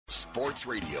Sports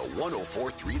Radio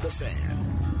 104.3 The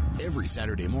Fan. Every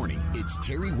Saturday morning, it's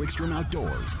Terry Wickstrom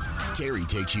Outdoors. Terry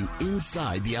takes you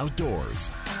inside the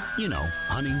outdoors. You know,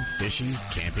 hunting, fishing,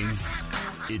 camping.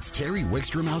 It's Terry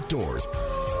Wickstrom Outdoors.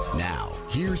 Now,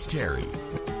 here's Terry.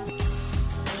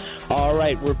 All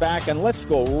right, we're back, and let's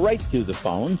go right to the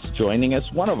phones. Joining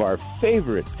us, one of our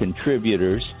favorite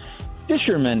contributors,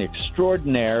 fisherman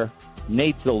extraordinaire,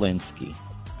 Nate Zielinski.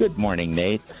 Good morning,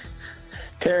 Nate.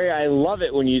 Terry, I love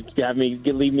it when you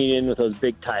leave me in with those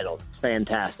big titles. It's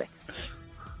fantastic.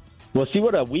 Well, see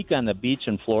what a week on the beach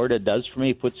in Florida does for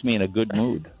me? It puts me in a good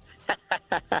mood.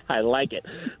 I like it.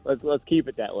 Let's keep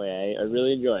it that way. I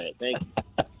really enjoy it. Thank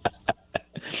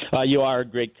you. You are a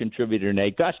great contributor,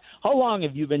 Nate. Gosh, how long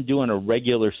have you been doing a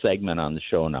regular segment on the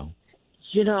show now?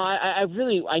 You know,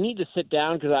 I need to sit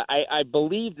down because I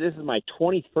believe this is my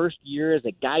 21st year as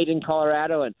a guide in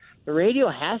Colorado, and the radio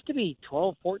has to be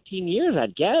 12, 14 years,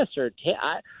 I'd guess, or 10,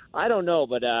 I don't know,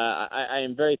 but I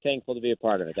am very thankful to be a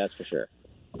part of it, that's for sure.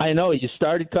 I know. You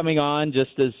started coming on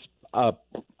just as a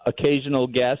occasional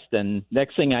guest, and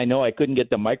next thing I know, I couldn't get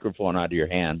the microphone out of your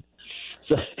hand.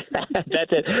 So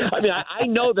that's it. I mean, I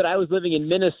know that I was living in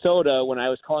Minnesota when I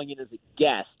was calling in as a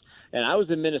guest. And I was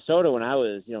in Minnesota when I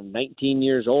was, 19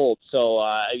 years old. So,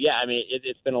 yeah, I mean,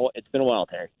 it's been a while,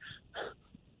 Terry.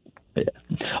 Yeah.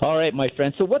 All right, my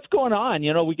friend. So what's going on?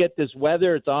 You know, we get this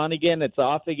weather. It's on again. It's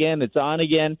off again. It's on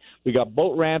again. We got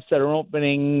boat ramps that are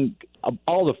opening.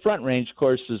 All the Front Range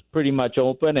course is pretty much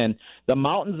open, and the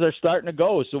mountains are starting to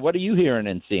go. So what are you hearing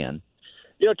and seeing?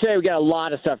 You know, Terry, we got a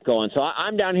lot of stuff going. So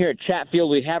I'm down here at Chatfield.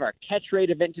 We have our catch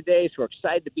rate event today, so we're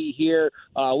excited to be here.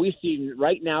 We've seen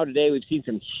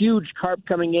some huge carp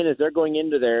coming in as they're going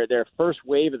into their first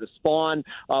wave of the spawn.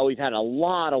 We've had a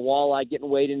lot of walleye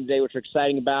getting weighed in today, which we're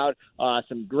exciting about.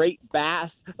 Some great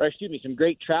some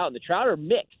great trout. And the trout are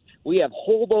mixed. We have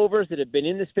holdovers that have been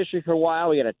in this fishery for a while.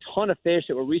 We got a ton of fish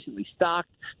that were recently stocked,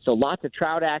 so lots of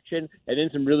trout action, and then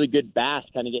some really good bass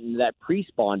kind of getting into that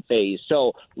pre-spawn phase.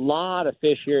 So a lot of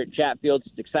fish here at Chatfield.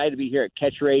 Just excited to be here at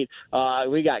Catch Rate.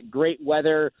 We got great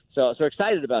weather, so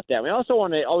excited about that. We also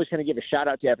want to always kind of give a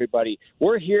shout-out to everybody.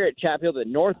 We're here at Chatfield at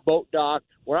North Boat Dock.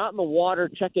 We're out in the water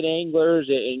checking anglers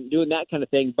and doing that kind of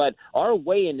thing, but our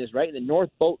weigh-in is right in the North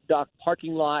Boat Dock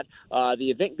parking lot.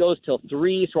 The event goes till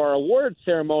 3, so our award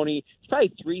ceremony is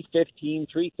probably 3:15,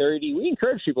 3:30. We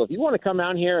encourage people, if you want to come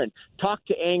down here and talk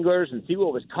to anglers and see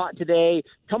what was caught today,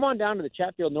 come on down to the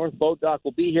Chatfield North Boat Dock.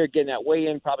 We'll be here getting that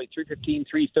weigh-in probably 3:15,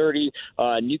 3:30,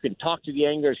 and you can talk to the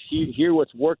anglers, hear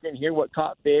what's working, hear what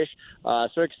caught fish.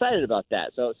 So excited about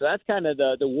that. So that's kind of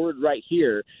the word right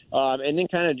here. And then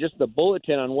kind of just the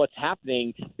bulletin on what's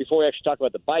happening before we actually talk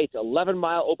about the bites. 11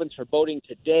 Mile opens for boating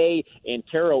today.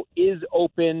 Antero is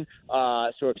open.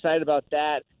 So we're excited about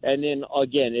that. And then,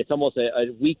 again, it's almost a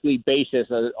weekly basis.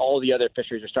 All the other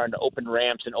fisheries are starting to open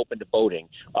ramps and open to boating.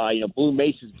 Blue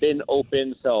Mesa's been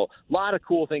open. So a lot of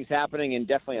cool things happening and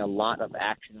definitely a lot of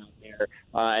action out there.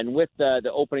 And with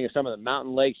the opening of some of the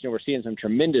mountain lakes, we're seeing some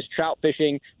tremendous trout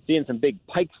fishing, seeing some big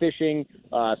pike fishing.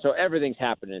 So everything's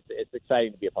happening. It's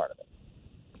exciting to be a part of it.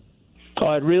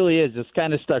 Oh, it really is. It's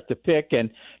kind of start to pick. And,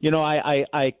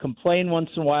 I complain once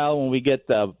in a while when we get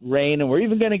the rain, and we're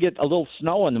even going to get a little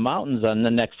snow in the mountains on the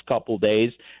next couple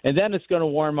days. And then it's going to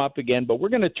warm up again. But we're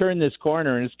going to turn this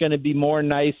corner, and it's going to be more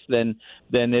nice than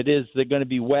it is. They're going to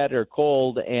be wet or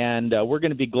cold, and we're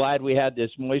going to be glad we had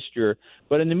this moisture.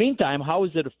 But in the meantime, how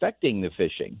is it affecting the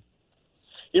fishing?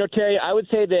 Terry, I would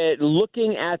say that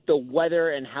looking at the weather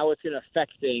and how it's going to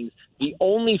affect things, the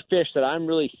only fish that I'm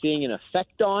really seeing an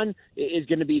effect on is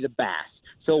going to be the bass.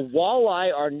 So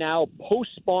walleye are now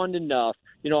post-spawned enough.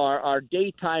 Our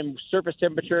daytime surface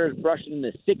temperature is brushing in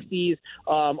the 60s.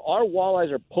 Our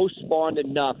walleyes are post-spawned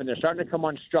enough, and they're starting to come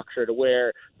on structure to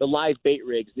where the live bait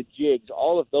rigs, the jigs,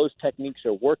 all of those techniques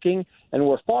are working. And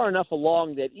we're far enough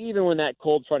along that even when that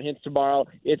cold front hits tomorrow,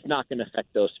 it's not going to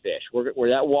affect those fish. Where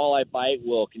that walleye bite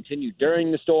will continue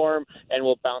during the storm and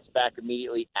will bounce back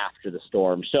immediately after the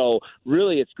storm. So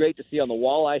really, it's great to see on the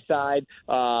walleye side.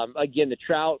 Again, the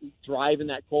trout thrive in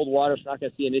that cold water, so not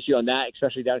going to see an issue on that,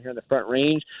 especially down here in the Front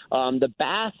Range. The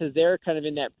bass, as they're kind of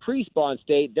in that pre-spawn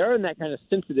state, they're in that kind of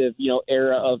sensitive,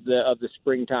 era of the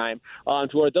springtime, to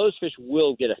where those fish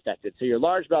will get affected. So your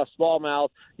largemouth, smallmouth,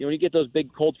 when you get those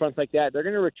big cold fronts like that, they're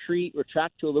going to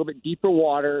retract to a little bit deeper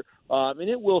water and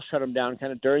it will shut them down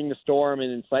kind of during the storm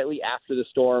and then slightly after the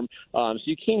storm. So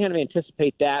you can't kind of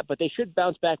anticipate that, but they should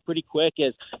bounce back pretty quick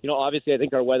as, obviously I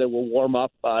think our weather will warm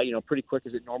up, pretty quick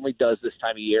as it normally does this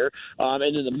time of year.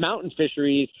 And then the mountain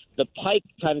fisheries, the pike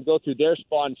kind of go through their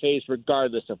spawn phase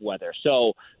regardless of weather.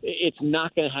 So it's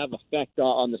not going to have effect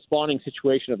on the spawning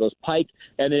situation of those pike,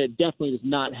 and it definitely does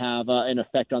not have an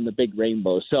effect on the big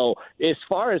rainbow. So as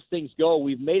far as things go,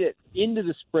 we've made it into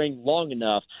the spring long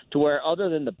enough to where other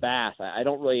than the bass, I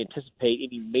don't really anticipate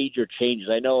any major changes.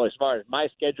 I know as far as my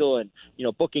schedule and,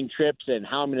 booking trips and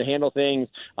how I'm going to handle things,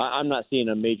 I'm not seeing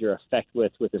a major effect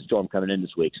with the storm coming in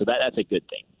this week. So that's a good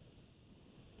thing.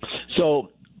 So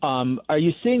are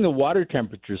you seeing the water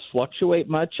temperatures fluctuate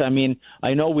much? I mean,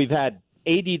 I know we've had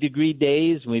 80-degree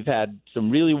days, and we've had some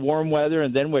really warm weather,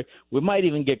 and then we might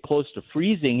even get close to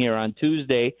freezing here on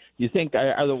Tuesday. You think,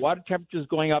 are the water temperatures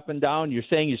going up and down? You're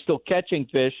saying you're still catching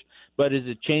fish, but is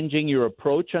it changing your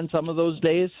approach on some of those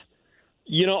days?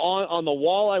 On the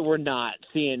walleye, we're not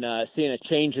seeing a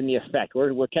change in the effect.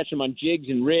 We're catching them on jigs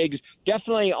and rigs.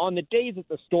 Definitely on the days that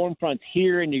the storm front's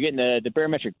here and you're getting the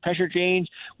barometric pressure change,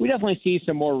 we definitely see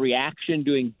some more reaction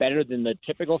doing better than the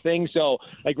typical thing. So,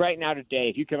 like right now today,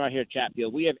 if you come out here at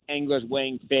Chatfield, we have anglers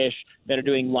weighing fish that are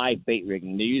doing live bait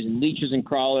rigging. They're using leeches and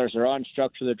crawlers. They're on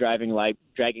structure. They're dragging live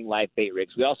bait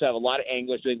rigs. We also have a lot of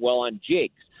anglers doing well on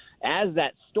jigs. As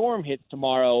that storm hits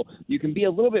tomorrow, you can be a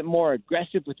little bit more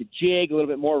aggressive with the jig, a little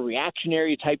bit more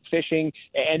reactionary type fishing,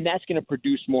 and that's going to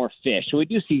produce more fish. So we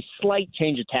do see slight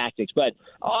change of tactics, but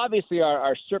obviously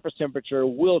our surface temperature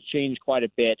will change quite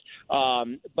a bit.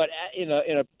 But in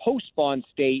a post-spawn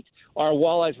state, our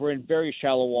walleyes were in very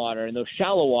shallow water, and those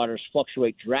shallow waters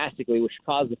fluctuate drastically, which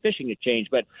cause the fishing to change.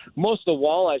 But most of the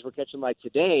walleyes we're catching like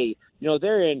today,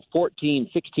 they're in 14,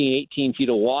 16, 18 feet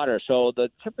of water, so the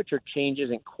temperature change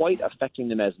isn't quite affecting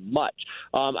them as much.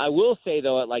 I will say,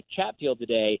 though, at like Chatfield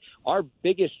today, our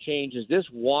biggest change is this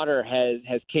water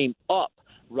has came up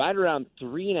right around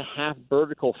 3.5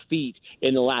 vertical feet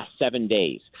in the last 7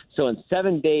 days. So in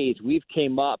 7 days, we've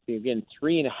came up, again,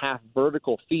 3.5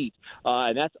 vertical feet,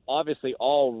 and that's obviously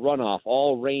all runoff,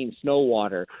 all rain, snow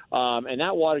water, and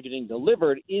that water getting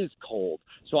delivered is cold.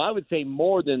 So I would say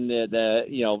more than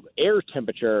the air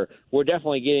temperature, we're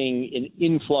definitely getting an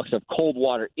influx of cold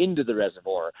water into the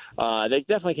reservoir. They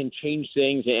definitely can change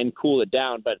things and cool it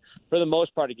down, but for the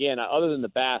most part, again, other than the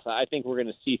bass, I think we're going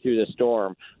to see through the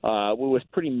storm with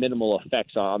pretty minimal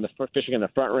effects on the fishing in the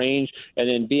front range, and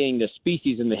then being the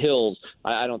species in the hills,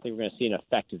 I don't think we're going to see an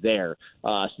effect there.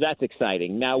 So that's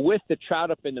exciting. Now with the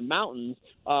trout up in the mountains,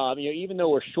 even though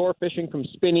we're shore fishing from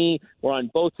Spinney, we're on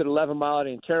boats at 11 Mile at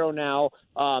Antero now.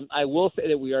 I will say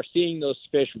that we are seeing those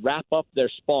fish wrap up their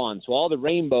spawn. So all the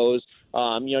rainbows,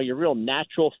 your real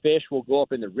natural fish will go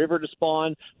up in the river to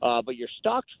spawn, but your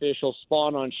stocked fish will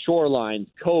spawn on shorelines,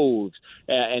 coves,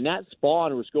 and that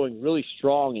spawn was going really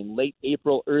strong in late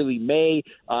April, early May.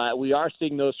 We are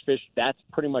seeing those fish. That's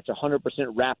pretty much 100%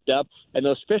 wrapped up, and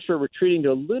those fish are retreating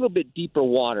to a little bit deeper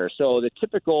water. So the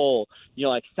typical,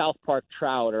 like South Park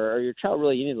trout or your trout,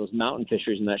 really any of those mountain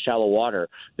fisheries in that shallow water,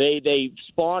 they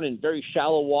spawn in very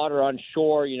shallow water on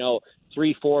shore,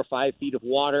 3, 4, 5 feet of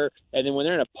water. And then when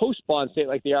they're in a post-spawn state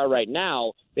like they are right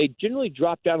now, they generally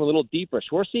drop down a little deeper.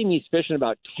 So we're seeing these fish in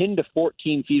about 10 to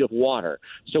 14 feet of water.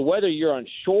 So whether you're on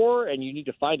shore and you need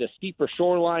to find a steeper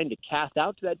shoreline to cast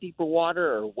out to that deeper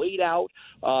water or wade out,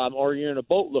 or you're in a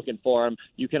boat looking for them,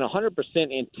 you can 100%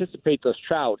 anticipate those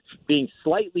trout being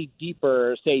slightly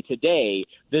deeper, say, today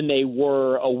than they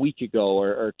were a week ago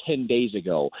or 10 days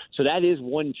ago. So that is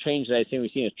one change that I think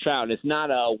we've seen as trout. And it's not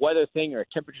a weather thing or a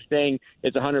temperature thing.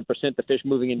 It's 100% the fish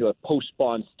moving into a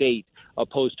post-spawn state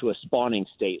opposed to a spawning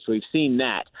state. So we've seen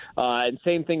that. And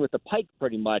same thing with the pike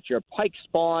pretty much. Your pike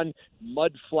spawn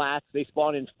mud flats. They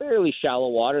spawn in fairly shallow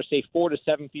water, say 4 to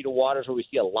 7 feet of water is where we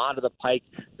see a lot of the pike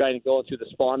kind of going through the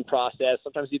spawn process,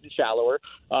 sometimes even shallower.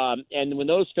 And when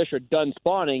those fish are done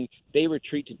spawning, they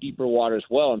retreat to deeper water as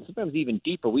well, and sometimes even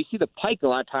deeper. We see the pike a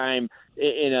lot of time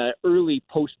in an early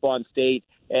post-spawn state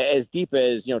as deep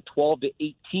as 12 to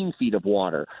 18 feet of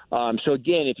water. So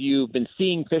again, if you've been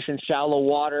seeing fish in shallow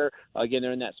water, again,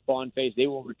 they're in that spawn phase, they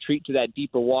will retreat to that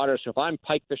deeper water. So if I'm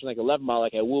pike fishing like 11 Mile,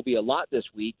 like I will be a lot this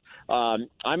week, I'm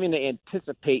going to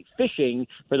anticipate fishing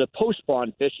for the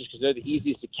post-spawn fish just because they're the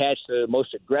easiest to catch, they're the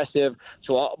most aggressive.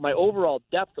 So my overall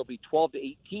depth will be 12 to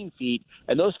 18 feet,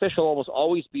 and those fish will almost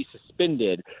always be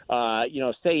suspended,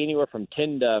 say anywhere from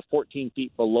 10 to 14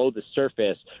 feet below the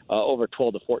surface over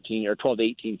 12 to 14 or 12 to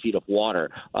 18 14 feet of water.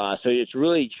 So it's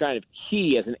really kind of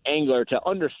key as an angler to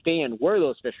understand where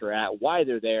those fish are at, why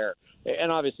they're there,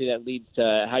 and obviously that leads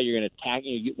to how you're going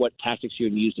to what tactics you're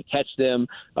going to use to catch them,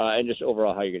 and just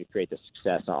overall how you're going to create the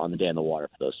success on the day in the water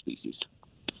for those species.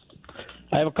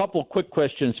 I have a couple of quick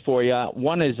questions for you.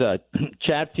 One is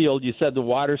Chatfield. You said the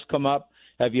water's come up.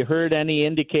 Have you heard any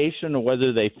indication of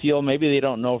whether they feel, maybe they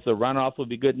don't know if the runoff will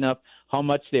be good enough, how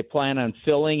much they plan on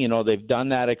filling? You know, they've done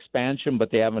that expansion,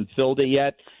 but they haven't filled it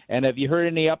yet. And have you heard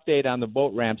any update on the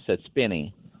boat ramps at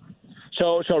Spinney?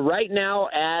 So right now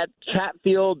at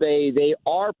Chatfield, they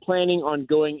are planning on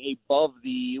going above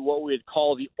what we would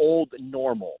call the old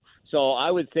normal. So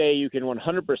I would say you can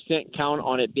 100% count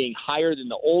on it being higher than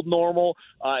the old normal.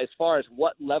 As far as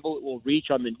what level it will reach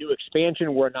on the new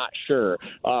expansion, we're not sure.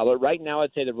 But right now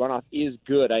I'd say the runoff is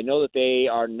good. I know that they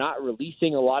are not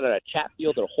releasing a lot at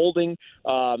Chatfield. They're holding.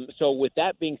 So with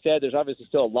that being said, there's obviously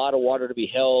still a lot of water to be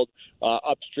held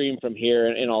upstream from here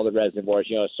in all the reservoirs.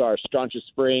 You know, as far as Strontius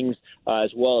Springs,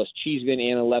 as well as Cheeseman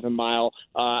and 11 Mile.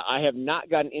 I have not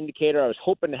got an indicator. I was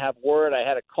hoping to have word. I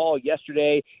had a call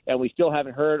yesterday, and we still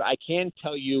haven't heard. I can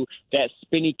tell you that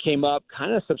Spinney came up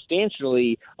kind of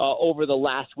substantially over the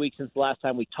last week since the last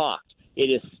time we talked. It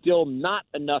is still not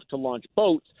enough to launch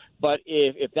boats, but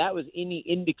if that was any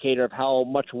indicator of how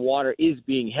much water is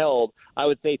being held, I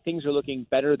would say things are looking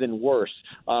better than worse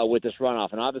with this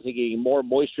runoff. And obviously getting more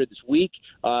moisture this week,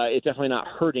 it's definitely not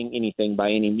hurting anything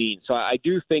by any means. So I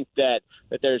do think that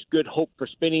there's good hope for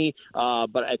Spinney,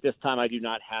 but at this time I do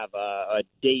not have a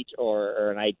date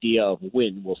or an idea of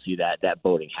when we'll see that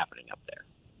boating happening up there.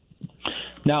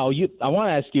 Now, I want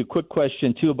to ask you a quick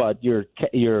question, too, about your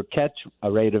catch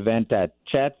rate event at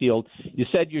Chatfield. You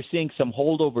said you're seeing some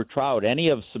holdover trout, any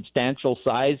of substantial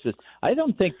size. I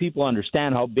don't think people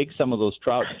understand how big some of those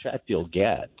trout at Chatfield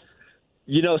get.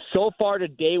 You know, so far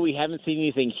today we haven't seen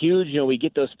anything huge. You know, we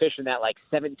get those fish in that like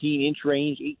 17-inch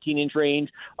range, 18-inch range.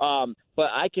 But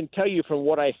I can tell you from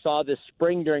what I saw this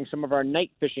spring during some of our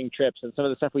night fishing trips and some of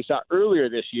the stuff we saw earlier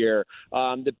this year,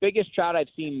 the biggest trout I've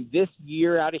seen this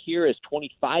year out of here is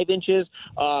 25 inches.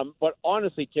 But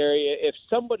honestly, Terry, if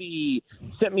somebody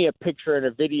sent me a picture and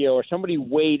a video or somebody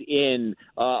weighed in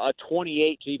a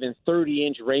 28 to even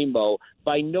 30-inch rainbow,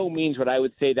 by no means would I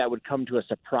would say that would come to a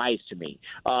surprise to me.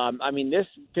 I mean, this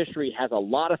fishery has a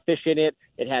lot of fish in it.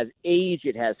 It has age.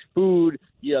 It has food.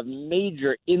 You have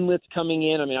major inlets coming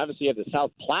in. I mean, obviously you have the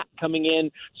South Platte coming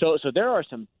in. So there are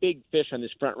some big fish on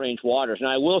this Front Range waters. And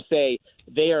I will say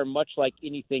they are much like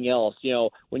anything else. You know,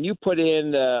 when you put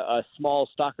in a small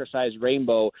stalker-sized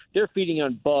rainbow, they're feeding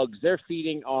on bugs. They're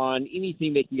feeding on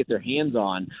anything they can get their hands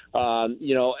on,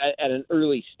 you know, at an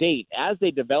early state. As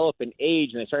they develop in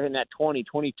age and they start hitting that 20,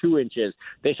 22 inches,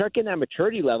 they start getting that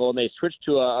maturity level and they switch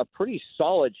to a pretty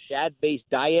solid shad-based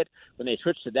diet. When they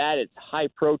switch to that, it's high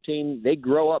protein. They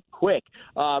grow up quick.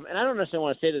 And I don't necessarily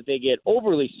want to say that they get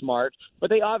overly smart, but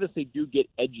they obviously do get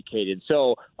educated.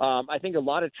 So I think a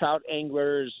lot of trout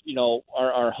anglers, you know,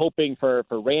 are hoping for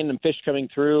random fish coming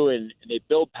through and they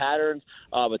build patterns.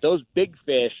 But those big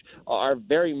fish are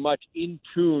very much in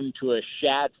tune to a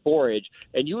shad forage.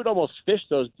 And you would almost fish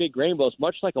those big rainbows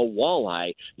much like a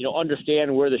walleye, you know,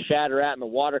 understand where the shad are at in the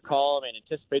water column and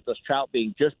anticipate those trout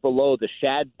being just below the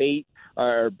shad bait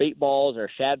or bait balls or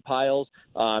shad piles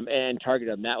and target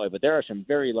them that way. But there are some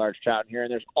very large trout in here,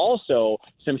 and there's also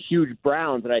some huge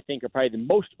browns that I think are probably the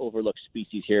most overlooked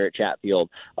species here at Chatfield.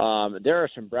 There are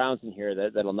some browns in here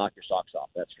that'll knock your socks off,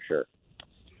 that's for sure.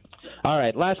 All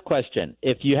right, last question.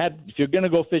 If you're going to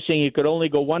go fishing, you could only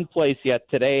go one place yet,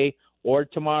 today or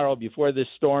tomorrow before this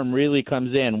storm really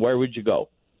comes in, where would you go?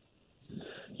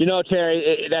 You know,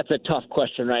 Terry, that's a tough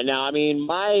question right now. I mean,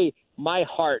 my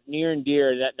heart near and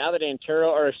dear that now that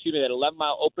that 11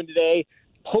 Mile opened today,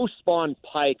 post-spawn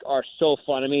pike are so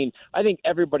fun. I mean, I think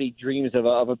everybody dreams of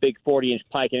a big 40-inch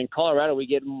pike, and in Colorado we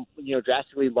get, you know,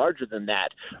 drastically larger than that.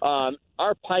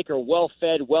 Our pike are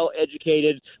well-fed,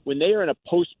 well-educated. When they are in a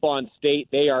post-spawn state,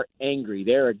 they are angry.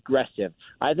 They're aggressive.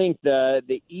 I think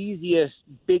the easiest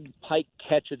big pike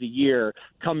catch of the year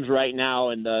comes right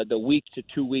now in the week to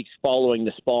 2 weeks following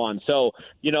the spawn. So,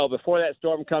 you know, before that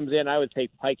storm comes in, I would say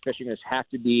pike fishing has have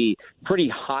to be pretty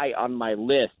high on my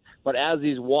list. But as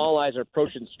these walleyes are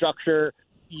approaching structure,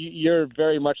 you're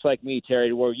very much like me,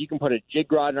 Terry, where you can put a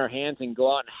jig rod in our hands and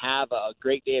go out and have a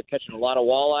great day of catching a lot of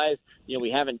walleyes. You know,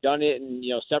 we haven't done it in,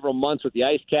 you know, several months with the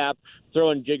ice cap.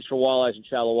 Throwing jigs for walleyes in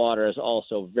shallow water is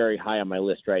also very high on my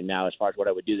list right now as far as what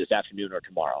I would do this afternoon or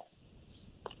tomorrow.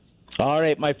 All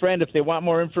right, my friend, if they want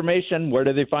more information, where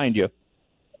do they find you?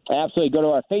 Absolutely. Go to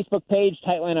our Facebook page,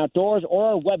 Tightline Outdoors,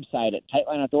 or our website at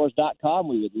tightlineoutdoors.com.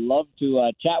 We would love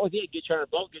to chat with you, get you on our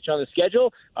boat, get you on the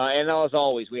schedule. And as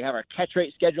always, we have our catch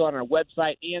rate schedule on our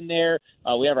website and there.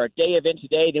 We have our day event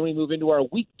today. Then we move into our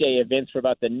weekday events for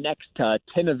about the next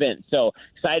 10 events. So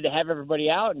excited to have everybody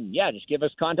out. And, yeah, just give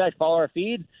us contact, follow our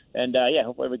feed. And,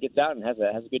 hopefully everybody gets out and has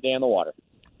a good day on the water.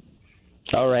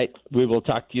 All right. We will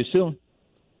talk to you soon.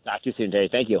 Talk to you soon, Terry.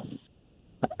 Thank you.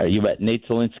 You bet. Nate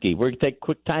Zielinski. We're going to take a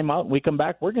quick time out. When we come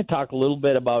back, we're going to talk a little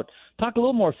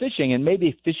more fishing and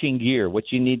maybe fishing gear,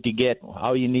 what you need to get,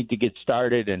 how you need to get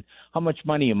started, and how much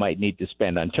money you might need to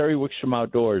spend on Terry Wickstrom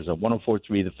Outdoors on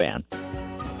 104.3 The Fan.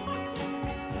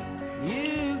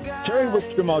 Terry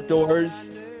Wickstrom Outdoors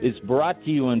is brought to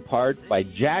you in part by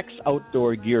Jack's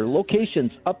Outdoor Gear,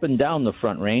 locations up and down the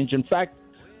Front Range. In fact,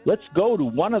 let's go to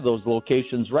one of those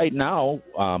locations right now.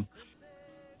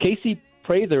 Casey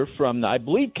Prather I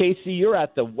believe, Casey, you're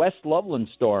at the West Loveland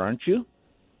store, aren't you?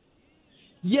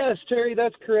 Yes, Terry,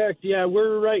 that's correct. Yeah,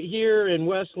 we're right here in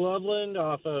West Loveland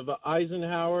off of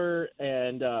Eisenhower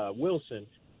and Wilson,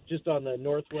 just on the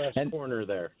northwest corner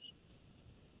there.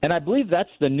 And I believe that's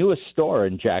the newest store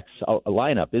in Jack's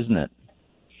lineup, isn't it?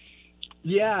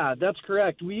 Yeah, that's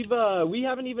correct. We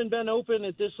haven't even been open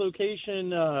at this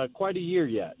location quite a year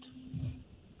yet.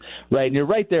 Right, and you're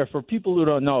right there. For people who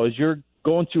don't know, as you're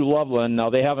going through Loveland,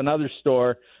 now they have another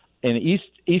store in the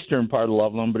eastern part of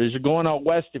Loveland, but as you're going out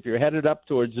west, if you're headed up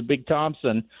towards the Big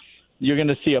Thompson, you're going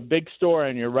to see a big store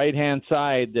on your right-hand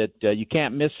side that you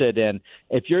can't miss it. And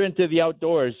if you're into the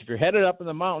outdoors, if you're headed up in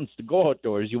the mountains to go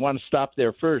outdoors, you want to stop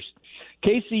there first.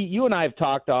 Casey, you and I have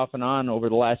talked off and on over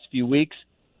the last few weeks,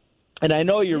 and I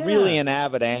know you're really an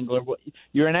avid angler.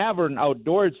 You're an avid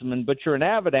outdoorsman, but you're an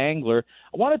avid angler.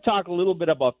 I want to talk a little bit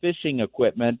about fishing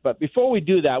equipment, but before we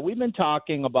do that, we've been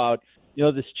talking about,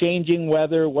 this changing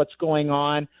weather, what's going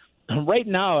on. Right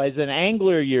now, as an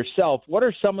angler yourself, what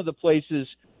are some of the places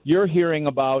you're hearing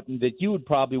about and that you would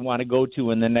probably want to go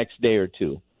to in the next day or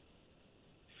two?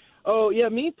 Oh, yeah,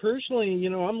 me personally,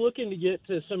 I'm looking to get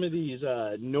to some of these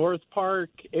North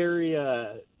Park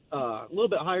area, a little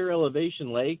bit higher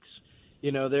elevation lakes.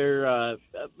 They're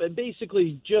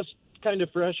basically just kind of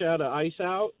fresh out of ice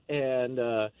out, and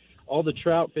all the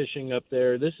trout fishing up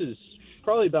there. This is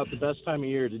probably about the best time of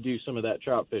year to do some of that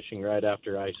trout fishing right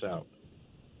after ice out.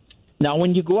 Now,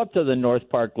 when you go up to the North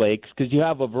Park lakes, because you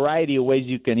have a variety of ways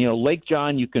you can, Lake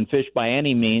John, you can fish by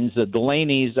any means. The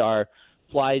Delaney's are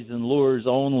flies and lures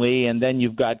only, and then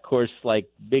you've got, of course, like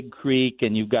Big Creek,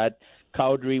 and you've got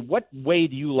Cowdery. What way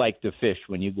do you like to fish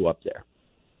when you go up there?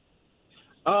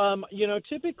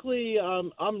 Typically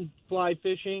I'm fly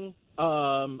fishing.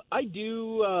 I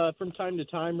do from time to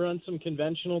time run some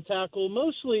conventional tackle,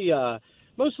 mostly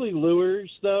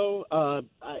lures though.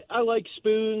 I like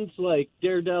spoons like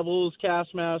Daredevils,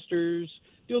 Castmasters,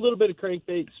 do a little bit of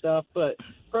crankbait stuff, but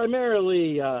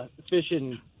primarily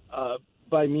fishing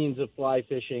by means of fly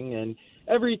fishing, and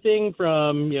everything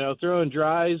from, throwing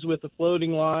dries with a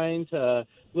floating line to a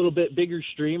little bit bigger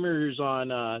streamers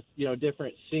on,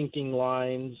 different sinking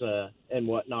lines and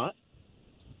whatnot.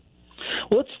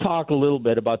 Well, let's talk a little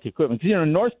bit about the equipment.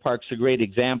 North Park's a great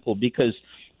example because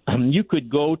you could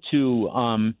go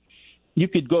to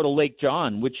Lake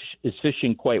John, which is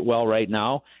fishing quite well right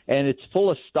now, and it's full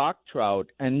of stock trout,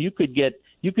 and you could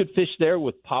fish there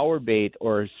with power bait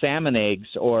or salmon eggs,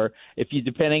 or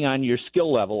depending on your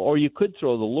skill level, or you could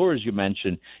throw the lures you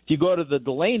mentioned. If you go to the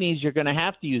Delaney's, you're going to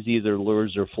have to use either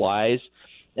lures or flies.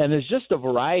 And there's just a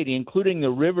variety, including the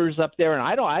rivers up there. And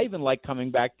I even like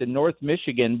coming back to North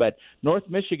Michigan, but North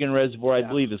Michigan Reservoir, I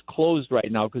believe, is closed right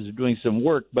now because they're doing some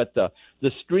work. But the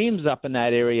streams up in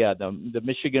that area, the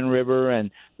Michigan River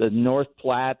and the North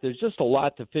Platte, there's just a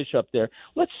lot to fish up there.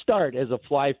 Let's start as a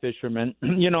fly fisherman.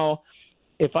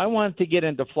 If I wanted to get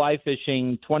into fly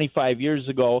fishing 25 years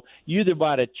ago, you either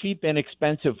bought a cheap,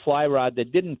 inexpensive fly rod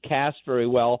that didn't cast very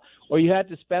well, or you had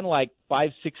to spend like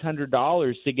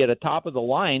 $500-600 to get a top of the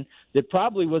line that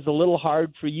probably was a little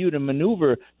hard for you to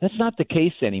maneuver. That's not the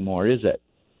case anymore, is it?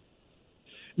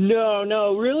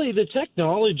 No, really the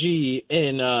technology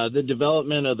in the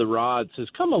development of the rods has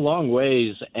come a long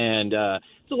ways, and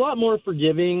it's a lot more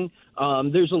forgiving.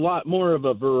 There's a lot more of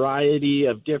a variety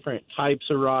of different types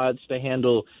of rods to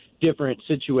handle different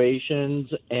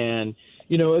situations, and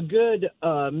a good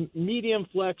medium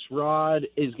flex rod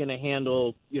is going to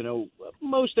handle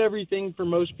most everything for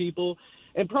most people,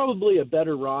 and probably a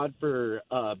better rod for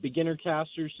beginner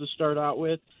casters to start out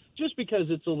with, just because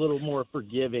it's a little more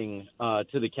forgiving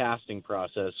to the casting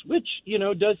process, which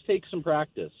does take some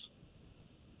practice.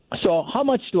 So how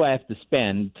much do I have to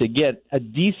spend to get a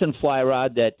decent fly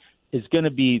rod that is going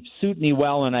to be suit me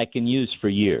well and I can use for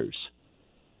years?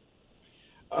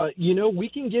 We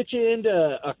can get you into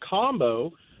a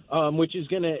combo, which is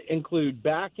going to include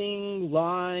backing,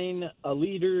 line, a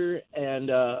leader, and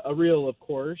a reel, of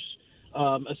course.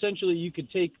 Essentially, you could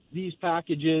take these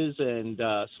packages and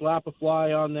slap a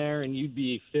fly on there, and you'd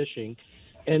be fishing.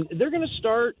 And they're going to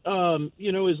start,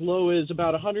 as low as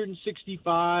about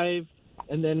 165,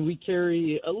 and then we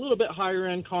carry a little bit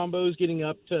higher-end combos getting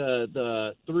up to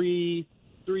the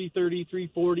 330,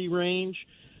 340 range.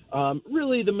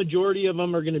 Really, the majority of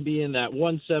them are going to be in that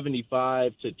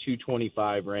 175 to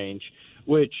 225 range,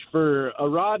 which for a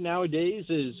rod nowadays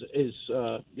is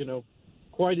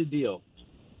quite a deal.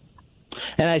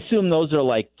 And I assume those are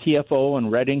like TFO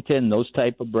and Redington, those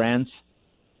type of brands?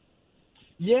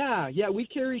 Yeah, we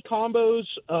carry combos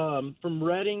from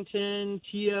Redington,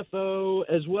 TFO,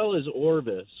 as well as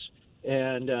Orvis,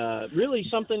 and really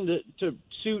something to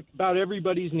suit about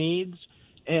everybody's needs.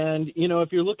 And,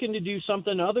 if you're looking to do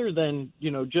something other than,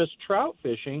 just trout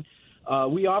fishing,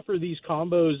 we offer these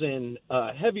combos in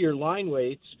heavier line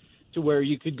weights to where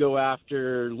you could go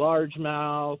after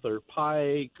largemouth or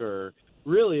pike or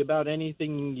really about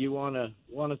anything you want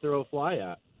to throw a fly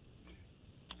at.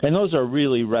 And those are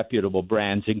really reputable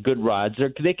brands and good rods.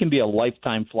 They can be a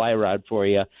lifetime fly rod for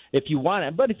you if you want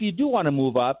it. But if you do want to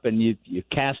move up and your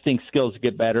casting skills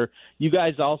get better, you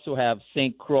guys also have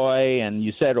St. Croix and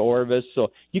you said Orvis,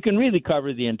 so you can really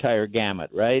cover the entire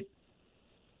gamut, right?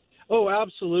 Oh,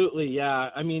 absolutely, yeah.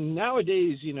 I mean,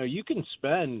 nowadays, you can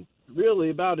spend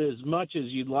really about as much as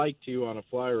you'd like to on a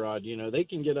fly rod. They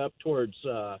can get up towards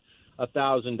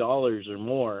 $1,000 or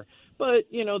more. But,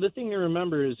 the thing to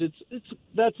remember is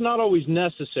that's not always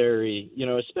necessary,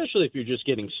 especially if you're just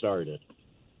getting started.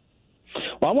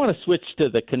 Well, I want to switch to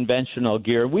the conventional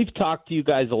gear. We've talked to you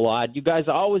guys a lot. You guys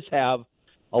always have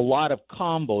a lot of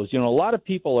combos. A lot of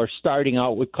people are starting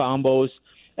out with combos,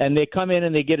 and they come in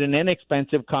and they get an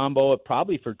inexpensive combo at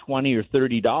probably for $20 or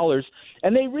 $30,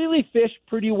 and they really fish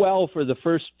pretty well for the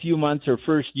first few months or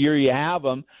first year you have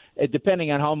them.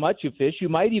 Depending on how much you fish, you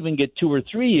might even get 2 or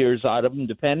 3 years out of them,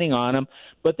 depending on them.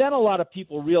 But then a lot of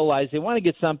people realize they want to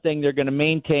get something they're going to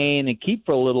maintain and keep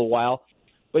for a little while.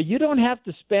 But you don't have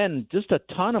to spend just a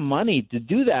ton of money to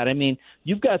do that. I mean,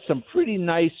 you've got some pretty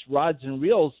nice rods and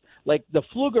reels, like the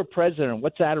Pflueger President.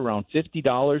 What's that, around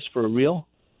 $50 for a reel?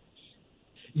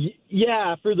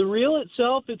 Yeah, for the reel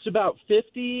itself, it's about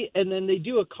 $50, and then they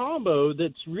do a combo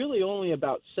that's really only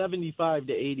about $75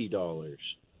 to $80.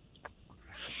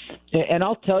 And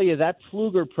I'll tell you, that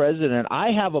Pflueger President,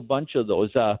 I have a bunch of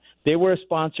those. They were a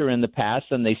sponsor in the past,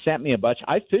 and they sent me a bunch.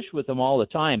 I fish with them all the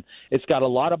time. It's got a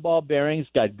lot of ball bearings,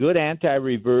 got good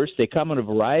anti-reverse. They come in a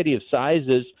variety of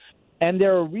sizes, and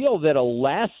they're a reel that'll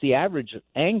last the average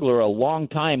angler a long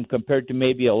time compared to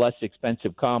maybe a less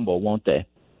expensive combo, won't they?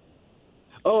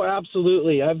 Oh,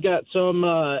 absolutely. I've got some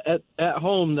at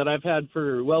home that I've had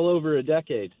for well over a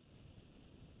decade.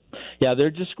 Yeah, they're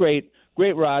just great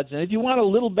rods. And if you want a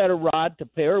little better rod to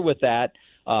pair with that,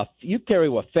 you carry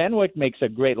what Fenwick makes a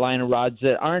great line of rods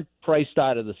that aren't priced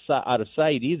out of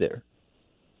sight either.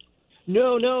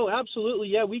 No, absolutely.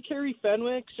 Yeah, we carry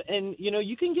Fenwicks, and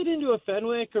you can get into a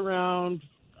Fenwick around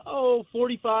 $45,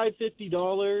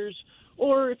 $50,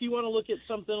 or if you want to look at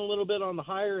something a little bit on the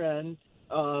higher end,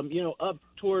 up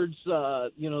towards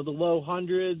the low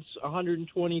hundreds,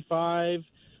 125,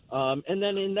 and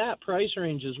then in that price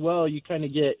range as well, you kind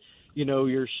of get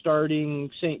your starting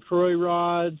St. Croix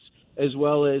rods, as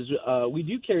well as we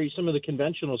do carry some of the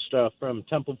conventional stuff from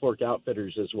Temple Fork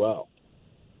Outfitters as well.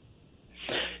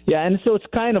 Yeah, and so it's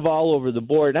kind of all over the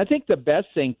board. And I think the best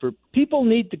thing for people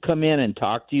need to come in and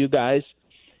talk to you guys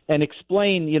and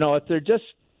explain, if they're just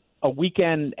a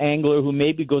weekend angler who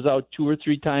maybe goes out 2 or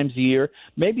 3 times a year,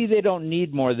 maybe they don't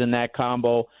need more than that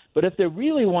combo. But if they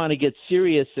really want to get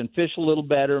serious and fish a little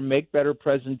better, make better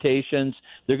presentations,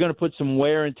 they're going to put some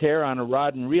wear and tear on a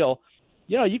rod and reel,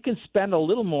 you can spend a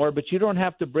little more, but you don't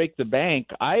have to break the bank.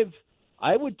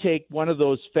 I would take one of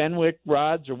those Fenwick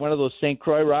rods or one of those St.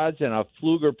 Croix rods and a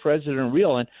Pflueger President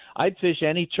reel, and I'd fish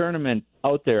any tournament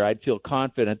out there. I'd feel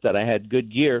confident that I had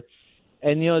good gear.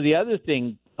 And, the other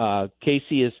thing,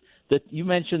 Casey, is that you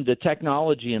mentioned the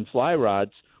technology in fly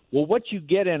rods. Well, what you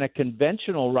get in a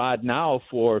conventional rod now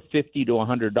for $50 to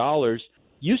 $100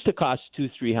 used to cost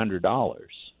 $200-300.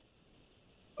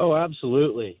 Oh,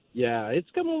 absolutely. Yeah, it's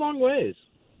come a long ways.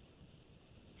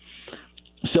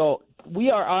 So we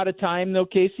are out of time, though,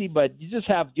 Casey. But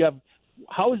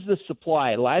how is the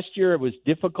supply? Last year it was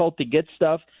difficult to get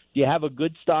stuff. Do you have a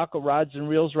good stock of rods and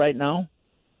reels right now?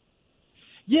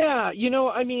 Yeah,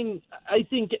 I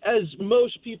think as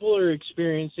most people are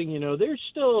experiencing, there's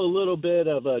still a little bit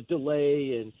of a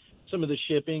delay in some of the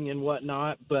shipping and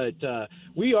whatnot, but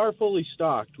we are fully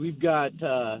stocked. We've got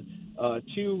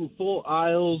 2 full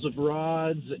aisles of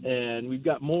rods, and we've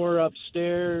got more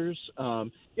upstairs.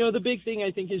 The big thing,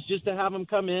 I think, is just to have them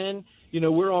come in.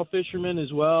 We're all fishermen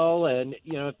as well, and,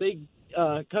 if they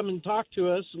come and talk to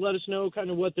us, let us know kind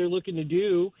of what they're looking to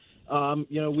do.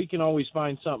 We can always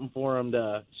find something for them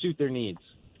to suit their needs.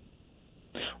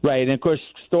 Right, and of course,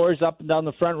 stores up and down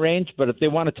the Front Range, but if they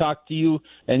want to talk to you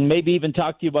and maybe even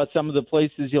talk to you about some of the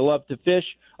places you love to fish,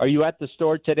 are you at the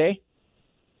store today?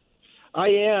 I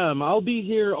am. I'll be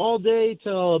here all day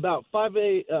till about 5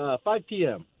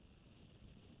 p.m.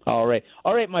 All right,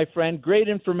 my friend. Great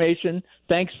information.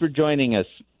 Thanks for joining us.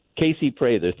 Casey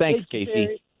Prather. Thanks, Casey.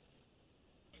 Terry.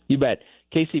 You bet.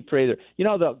 Casey Prather.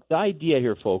 The idea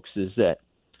here, folks, is that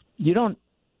you don't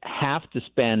have to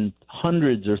spend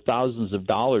hundreds or thousands of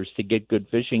dollars to get good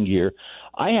fishing gear.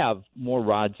 I have more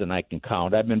rods than I can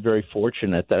count. I've been very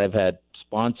fortunate that I've had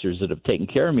sponsors that have taken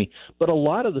care of me. But a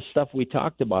lot of the stuff we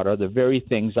talked about are the very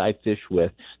things I fish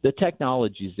with. The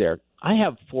technology's there. I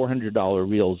have $400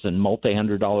 reels and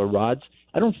multi-$100 rods.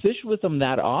 I don't fish with them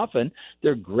that often.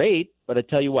 They're great, but I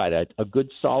tell you what, a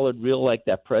good solid reel like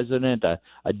that President,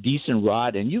 a decent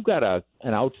rod, and you've got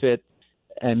an outfit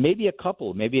and maybe a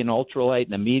couple, maybe an ultralight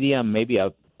and a medium, maybe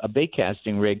a bait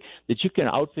casting rig that you can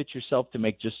outfit yourself to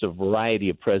make just a variety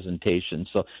of presentations.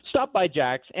 So stop by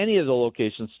Jack's, any of the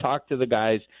locations, talk to the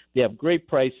guys. They have great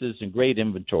prices and great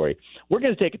inventory. We're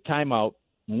going to take a time out.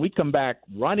 When we come back,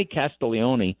 Ronnie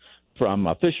Castiglione from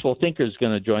Fishful Thinker is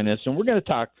going to join us, and we're going to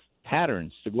talk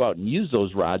patterns to go out and use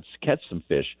those rods to catch some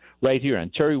fish right here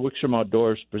on Terry Wickstrom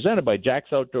Outdoors, presented by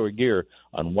Jack's Outdoor Gear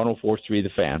on 104.3 The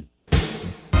Fan.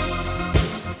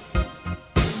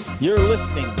 You're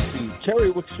listening to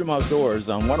Terry Wickstrom Outdoors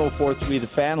on 104.3 The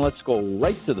Fan. Let's go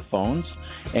right to the phones.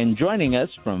 And joining us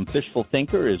from Fishful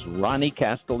Thinker is Ronnie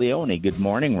Castiglione. Good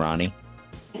morning, Ronnie.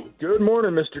 Good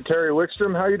morning, Mr. Terry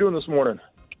Wickstrom. How are you doing this morning?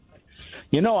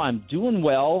 I'm doing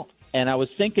well, and I was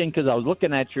thinking, because I was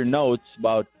looking at your notes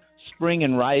about spring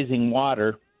and rising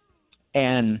water,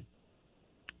 and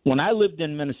when I lived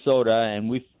in Minnesota and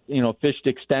we fished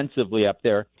extensively up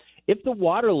there, if the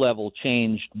water level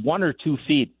changed 1 or 2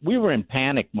 feet, we were in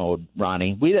panic mode,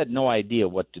 Ronnie. We had no idea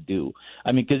what to do.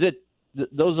 I mean, because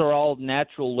those are all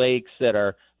natural lakes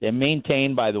they're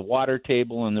maintained by the water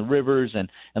table and the rivers, and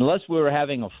unless we were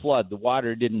having a flood, the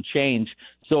water didn't change.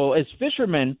 So as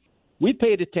fishermen, we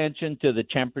paid attention to the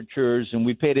temperatures, and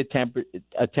we paid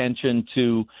attention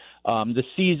to the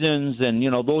seasons and,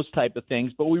 those type of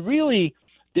things. But we really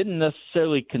didn't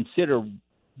necessarily consider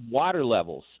water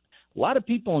levels. A lot of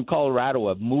people in Colorado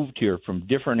have moved here from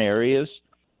different areas,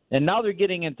 and now they're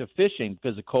getting into fishing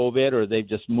because of COVID, or they've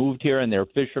just moved here and they're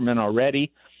fishermen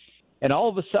already. And all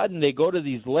of a sudden they go to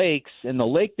these lakes, and the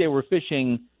lake they were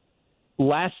fishing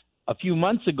a few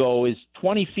months ago is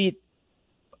 20 feet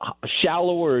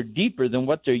shallower or deeper than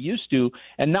what they're used to,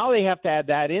 and now they have to add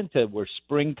that into where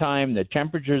springtime, the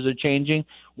temperatures are changing.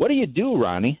 What do you do,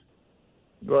 Ronnie?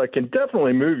 Well, it can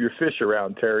definitely move your fish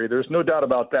around, Terry. There's no doubt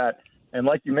about that. And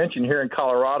like you mentioned, here in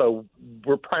Colorado,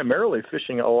 we're primarily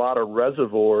fishing a lot of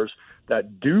reservoirs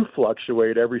that do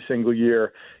fluctuate every single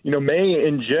year. May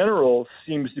in general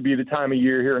seems to be the time of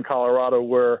year here in Colorado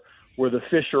where the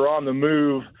fish are on the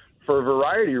move for a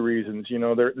variety of reasons.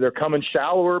 They're coming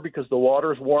shallower because the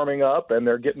water's warming up and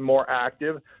they're getting more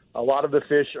active. A lot of the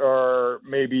fish are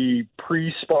maybe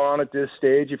pre-spawn at this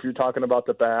stage, if you're talking about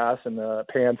the bass and the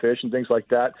panfish and things like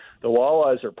that. The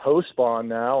walleyes are post-spawn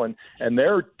now, and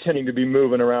they're tending to be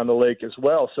moving around the lake as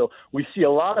well. So we see a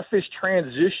lot of fish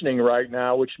transitioning right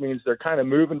now, which means they're kind of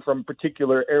moving from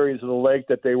particular areas of the lake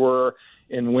that they were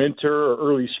in winter or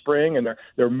early spring, and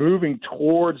they're moving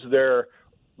towards their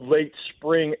late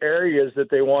spring areas that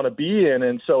they want to be in.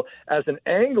 And so as an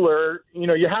angler,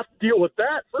 you have to deal with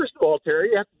that. First of all,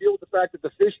 Terry, you have to deal with the fact that the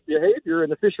fish behavior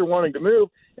and the fish are wanting to move.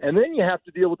 And then you have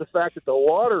to deal with the fact that the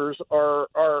waters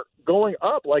are going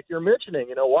up, like you're mentioning.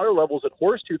 Water levels at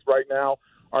Horsetooth right now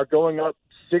are going up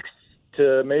 6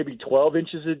 to maybe 12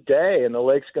 inches a day, and the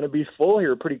lake's going to be full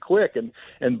here pretty quick.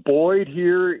 And Boyd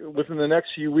here within the next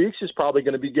few weeks is probably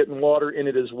going to be getting water in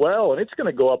it as well, and it's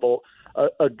going to go up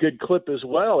a good clip as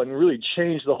well and really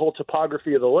change the whole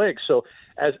topography of the lake. So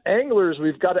as anglers,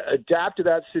 we've got to adapt to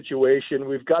that situation.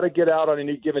 We've got to get out on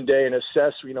any given day and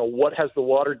assess, what has the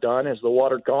water done? Has the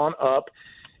water gone up?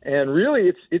 And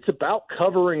really, it's about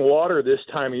covering water this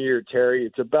time of year, Terry.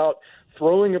 It's about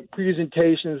throwing up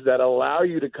presentations that allow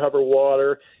you to cover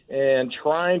water and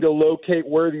trying to locate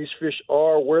where these fish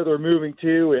are, where they're moving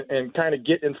to, and kind of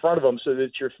get in front of them so that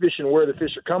you're fishing where the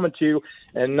fish are coming to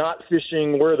and not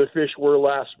fishing where the fish were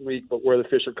last week, but where the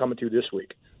fish are coming to this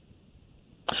week.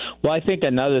 Well, I think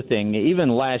another thing, even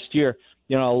last year,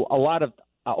 a lot of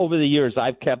over the years,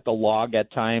 I've kept a log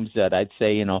at times that I'd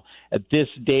say, at this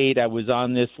date I was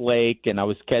on this lake and I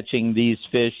was catching these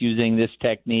fish using this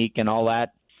technique and all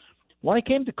that. When I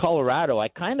came to Colorado, I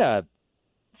kind of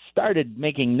started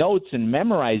making notes and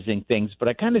memorizing things, but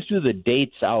I kind of threw the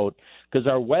dates out because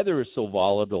our weather is so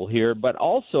volatile here, but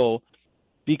also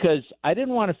because I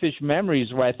didn't want to fish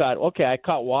memories where I thought, okay, I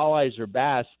caught walleyes or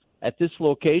bass at this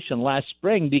location last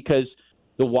spring, because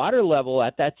the water level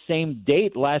at that same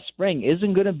date last spring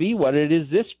isn't going to be what it is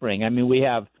this spring. I mean, we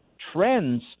have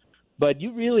trends, but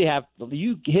you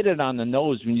hit it on the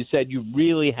nose when you said you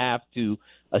really have to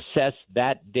assess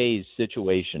that day's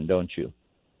situation, don't you?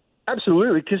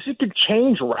 Absolutely, because it could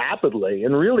change rapidly.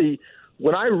 And really,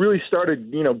 when I really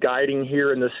started, guiding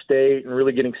here in the state and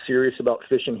really getting serious about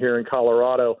fishing here in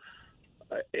Colorado,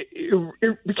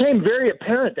 it became very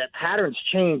apparent that patterns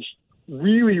changed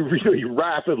really, really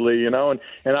rapidly, and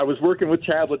I was working with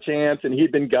Chad LaChance, and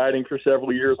he'd been guiding for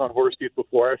several years on Horsetooth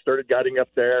before I started guiding up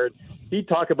there. And he'd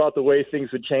talk about the way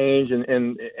things would change,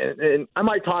 and I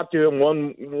might talk to him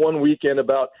one weekend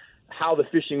about how the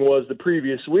fishing was the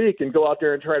previous week and go out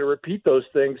there and try to repeat those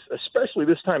things, especially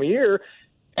this time of year,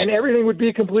 and everything would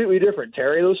be completely different,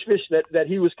 Terry. Those fish that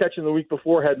he was catching the week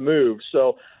before had moved.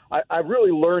 So I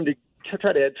really learned to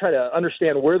try to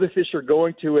understand where the fish are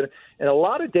going to, and a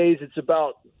lot of days it's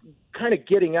about kind of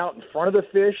getting out in front of the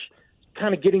fish,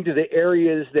 kind of getting to the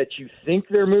areas that you think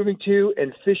they're moving to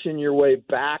and fishing your way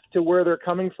back to where they're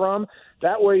coming from.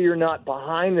 That way you're not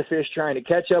behind the fish trying to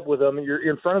catch up with them. You're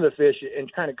in front of the fish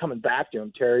and kind of coming back to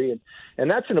them, Terry. And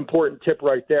that's an important tip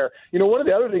right there. One of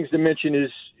the other things to mention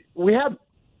is we have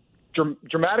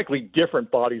dramatically different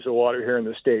bodies of water here in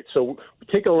the state. So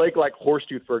take a lake like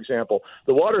Horsetooth, for example.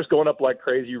 The water's going up like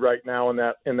crazy right now in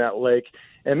that lake,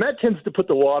 and that tends to put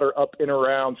the water up and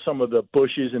around some of the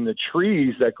bushes and the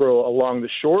trees that grow along the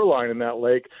shoreline in that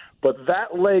lake. But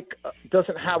that lake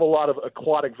doesn't have a lot of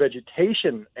aquatic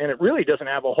vegetation, and it really doesn't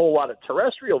have a whole lot of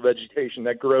terrestrial vegetation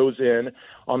that grows in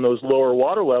on those lower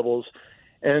water levels.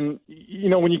 And,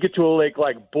 when you get to a lake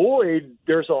like Boyd,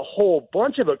 there's a whole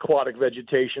bunch of aquatic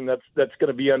vegetation that's going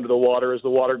to be under the water as the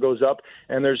water goes up.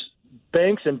 And there's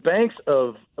banks and banks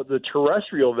of the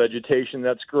terrestrial vegetation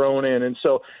that's grown in. And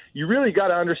so you really got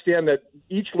to understand that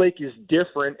each lake is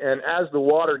different. And as the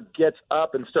water gets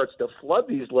up and starts to flood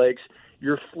these lakes,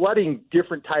 you're flooding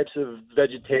different types of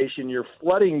vegetation. You're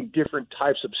flooding different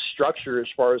types of structure as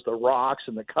far as the rocks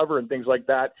and the cover and things like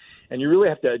that. And you really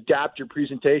have to adapt your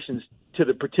presentations to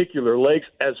the particular lakes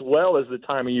as well as the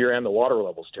time of year and the water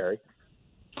levels, Terry.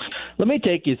 Let me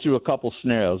take you through a couple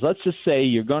scenarios. Let's just say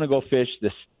you're going to go fish.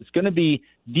 It's going to be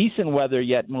decent weather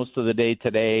yet most of the day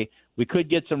today. We could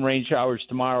get some rain showers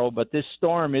tomorrow, but this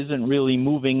storm isn't really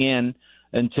moving in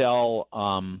until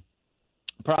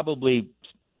probably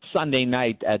Sunday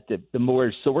night at the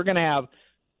moors. So we're going to have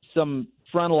some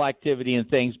frontal activity and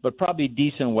things, but probably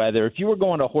decent weather. If you were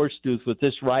going to Horsetooth with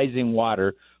this rising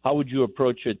water, how would you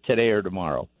approach it today or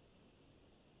tomorrow?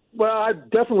 Well, I'd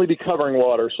definitely be covering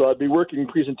water. So I'd be working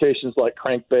presentations like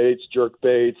crankbaits,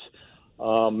 jerkbaits,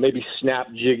 maybe snap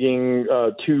jigging,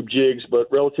 tube jigs, but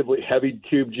relatively heavy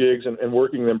tube jigs and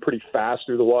working them pretty fast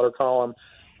through the water column.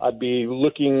 I'd be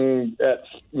looking at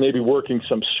maybe working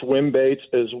some swim baits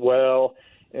as well.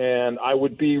 And I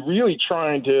would be really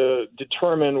trying to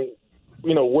determine,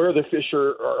 where the fish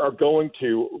are going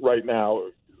to right now.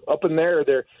 Up in there,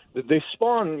 they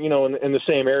spawn, in the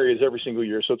same areas every single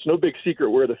year. So it's no big secret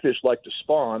where the fish like to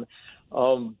spawn.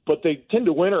 But they tend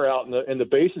to winter out in the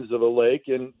basins of the lake.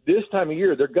 And this time of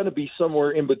year, they're going to be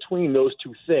somewhere in between those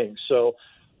two things. So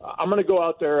I'm going to go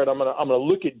out there and I'm going to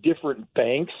look at different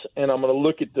banks, and I'm going to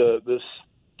look at the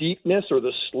steepness or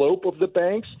the slope of the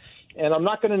banks. And I'm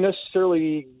not going to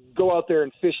necessarily go out there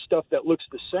and fish stuff that looks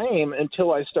the same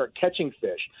until I start catching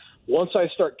fish. Once I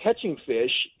start catching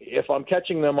fish, if I'm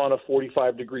catching them on a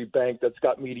 45-degree bank that's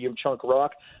got medium chunk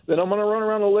rock, then I'm going to run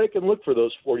around the lake and look for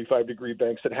those 45-degree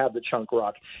banks that have the chunk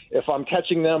rock. If I'm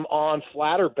catching them on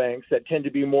flatter banks that tend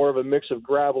to be more of a mix of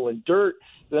gravel and dirt,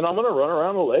 then I'm going to run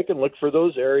around the lake and look for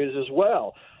those areas as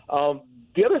well.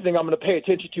 The other thing I'm going to pay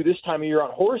attention to this time of year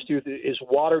on Horsetooth is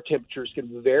water temperatures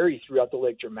can vary throughout the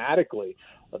lake dramatically.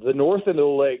 The north end of the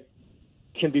lake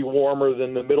can be warmer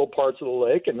than the middle parts of the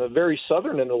lake, and the very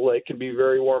southern end of the lake can be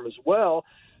very warm as well.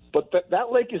 But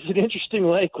that lake is an interesting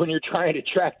lake when you're trying to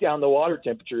track down the water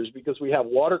temperatures because we have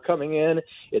water coming in.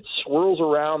 It swirls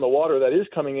around. The water that is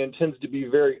coming in tends to be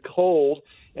very cold.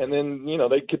 And then,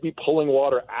 they could be pulling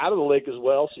water out of the lake as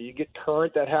well. So you get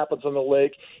current that happens on the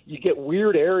lake. You get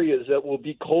weird areas that will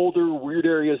be colder, weird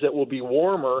areas that will be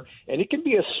warmer. And it can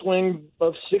be a swing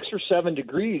of 6 or 7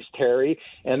 degrees, Terry.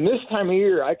 And this time of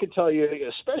year, I can tell you,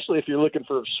 especially if you're looking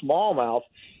for smallmouth,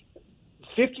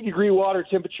 50-degree water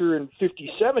temperature and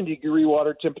 57-degree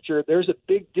water temperature, there's a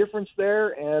big difference there.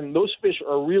 And those fish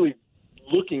are really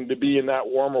looking to be in that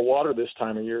warmer water this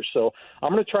time of year. So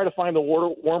I'm going to try to find the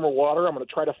warmer water. I'm going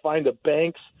to try to find the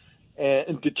banks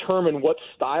and determine what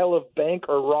style of bank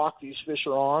or rock these fish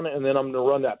are on, and then I'm going to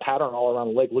run that pattern all around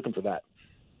the lake looking for that.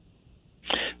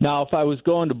 Now, if I was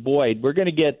going to Boyd, we're going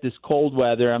to get this cold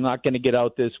weather. I'm not going to get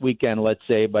out this weekend, let's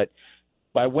say, but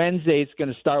by Wednesday it's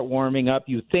going to start warming up.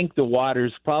 You think the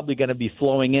water's probably going to be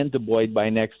flowing into Boyd by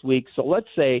next week. So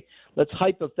let's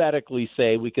hypothetically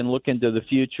say we can look into the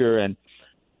future, and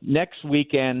next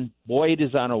weekend, Boyd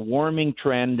is on a warming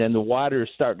trend and the water is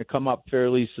starting to come up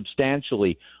fairly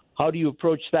substantially. How do you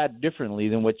approach that differently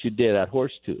than what you did at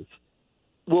Horsetooth?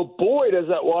 Well, Boyd, as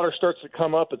that water starts to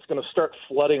come up, it's going to start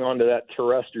flooding onto that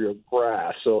terrestrial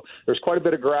grass. So there's quite a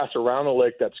bit of grass around the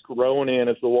lake that's grown in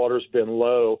as the water's been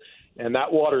low, and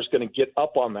that water's going to get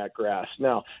up on that grass.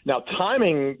 Now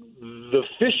timing the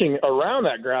fishing around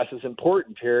that grass is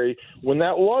important, Terry. When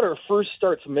that water first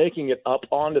starts making it up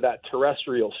onto that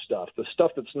terrestrial stuff, the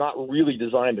stuff that's not really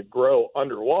designed to grow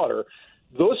underwater,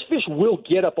 those fish will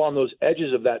get up on those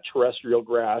edges of that terrestrial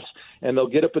grass, and they'll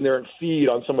get up in there and feed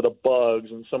on some of the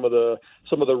bugs and some of the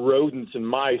rodents and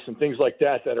mice and things like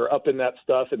that are up in that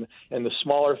stuff, and the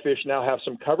smaller fish now have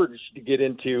some coverage to get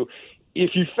into.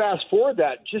 If you fast forward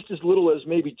that just as little as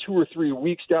maybe 2 or 3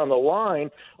 weeks down the line,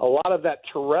 a lot of that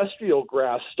terrestrial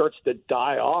grass starts to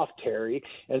die off, Terry.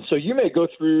 And so you may go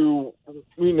through,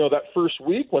 that first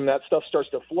week when that stuff starts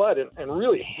to flood and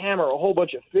really hammer a whole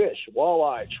bunch of fish,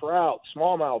 walleye, trout,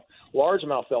 smallmouth,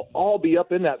 largemouth. They'll all be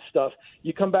up in that stuff.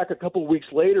 You come back a couple of weeks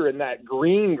later and that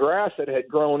green grass that had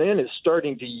grown in is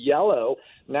starting to yellow.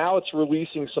 Now it's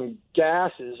releasing some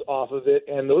gases off of it,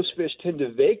 and those fish tend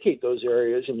to vacate those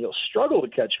areas, and you'll struggle to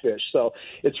catch fish. So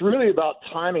it's really about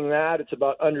timing that. It's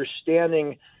about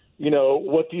understanding,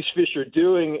 what these fish are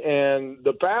doing, and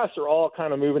the bass are all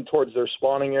kind of moving towards their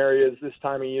spawning areas this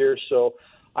time of year. So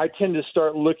I tend to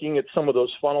start looking at some of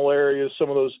those funnel areas, some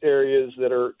of those areas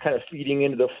that are kind of feeding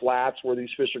into the flats where these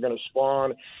fish are going to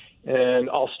spawn. And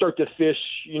I'll start to fish,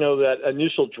 that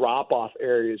initial drop-off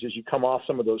areas as you come off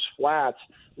some of those flats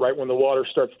right when the water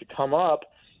starts to come up,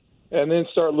 and then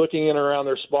start looking in around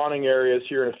their spawning areas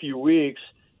here in a few weeks.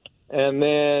 And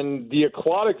then the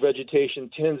aquatic vegetation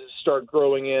tends to start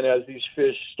growing in as these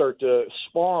fish start to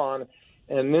spawn,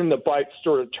 and then the bite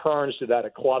sort of turns to that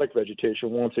aquatic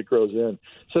vegetation once it grows in.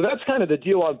 So that's kind of the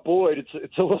deal on Boyd.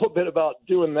 It's a little bit about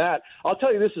doing that. I'll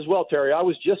tell you this as well, Terry. I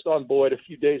was just on Boyd a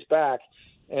few days back,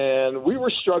 and we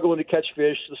were struggling to catch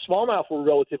fish. The smallmouth were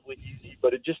relatively easy,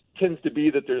 but it just tends to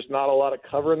be that there's not a lot of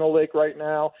cover in the lake right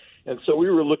now. And so we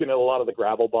were looking at a lot of the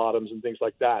gravel bottoms and things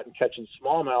like that and catching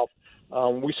smallmouth.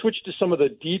 We switched to some of the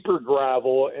deeper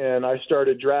gravel, and I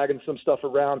started dragging some stuff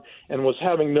around and was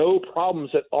having no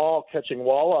problems at all catching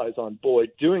walleyes on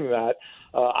Boyd doing that.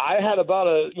 I had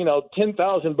about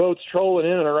 10,000 boats trolling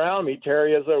in and around me,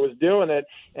 Terry, as I was doing it,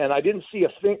 and I didn't see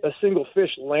a single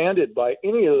fish landed by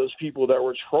any of those people that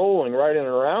were trolling right in and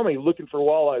around me looking for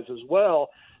walleyes as well.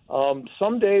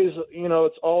 Some days,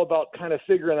 it's all about kind of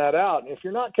figuring that out. And if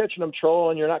you're not catching them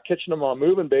trolling, you're not catching them on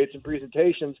moving baits and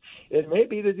presentations, it may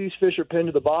be that these fish are pinned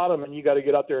to the bottom and you got to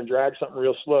get out there and drag something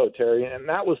real slow, Terry. And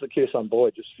that was the case on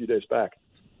Boyd just a few days back.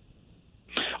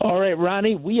 All right,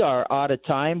 Ronnie, we are out of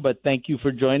time, but thank you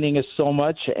for joining us so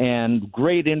much, and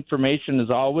great information as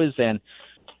always. And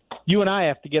you and I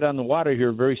have to get on the water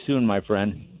here very soon, my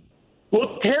friend.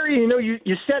 Well, Terry,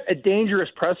 you set a dangerous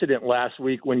precedent last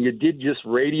week when you did just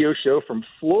radio show from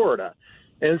Florida.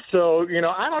 And so,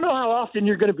 I don't know how often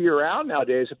you're going to be around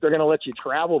nowadays if they're going to let you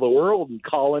travel the world and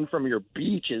call in from your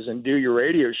beaches and do your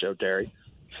radio show, Terry.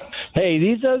 Hey,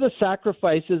 these are the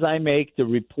sacrifices I make to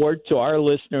report to our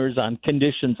listeners on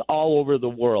conditions all over the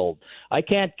world. I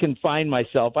can't confine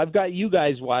myself. I've got you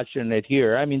guys watching it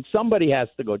here. I mean, somebody has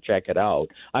to go check it out.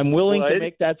 I'm willing to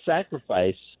make that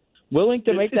sacrifice.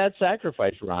 That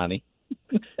sacrifice, Ronnie.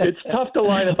 It's tough to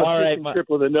line up a fishing trip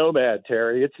with a nomad,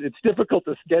 Terry. It's difficult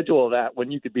to schedule that when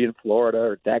you could be in Florida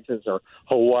or Texas or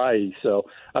Hawaii. So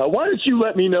why don't you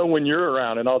let me know when you're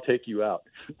around, and I'll take you out.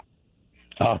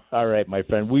 Oh, all right, my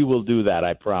friend. We will do that,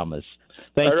 I promise.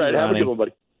 Thank you, All right, Ronnie. have a good one,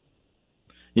 buddy.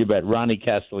 You bet. Ronnie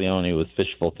Castiglione with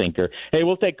Fishful Thinker. Hey,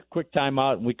 we'll take a quick time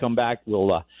out, and we come back.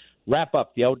 We'll wrap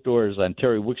up the Outdoors on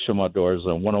Terry Wickstrom Outdoors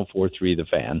on 104.3 The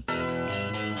Fan.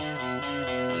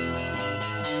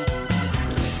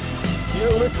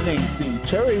 You're listening to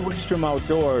Terry Wickstrom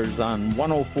Outdoors on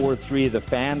 104.3 The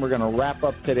Fan. We're going to wrap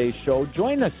up today's show.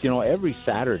 Join us, every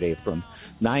Saturday from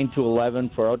 9 to 11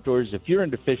 for Outdoors. If you're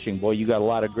into fishing, boy, you got a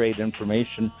lot of great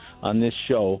information on this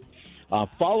show.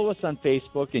 Follow us on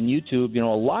Facebook and YouTube. A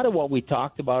lot of what we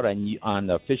talked about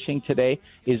on fishing today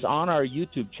is on our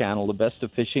YouTube channel, The Best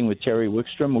of Fishing with Terry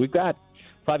Wickstrom. We've got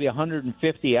probably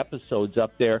 150 episodes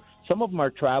up there. Some of them are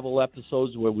travel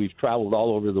episodes where we've traveled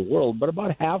all over the world, but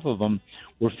about half of them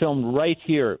were filmed right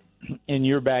here in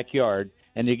your backyard,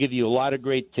 and they give you a lot of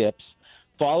great tips.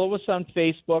 Follow us on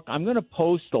Facebook. I'm going to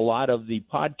post a lot of the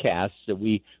podcasts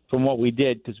from what we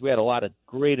did, because we had a lot of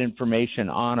great information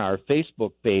on our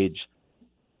Facebook page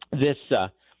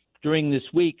during this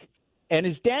week. And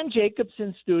is Dan Jacobs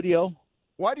in studio?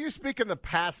 Why do you speak in the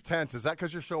past tense? Is that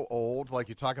because you're so old? Like,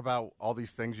 you talk about all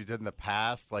these things you did in the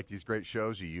past, like these great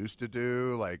shows you used to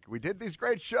do. Like, we did these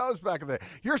great shows back in the day.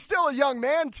 You're still a young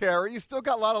man, Terry. You still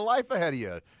got a lot of life ahead of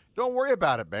you. Don't worry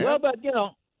about it, man. Well, but,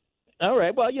 all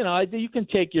right. Well, you can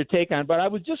take your take on it. But I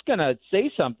was just going to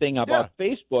say something about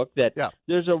Facebook, that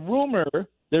there's a rumor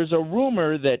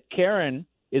that Karen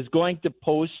is going to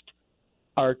post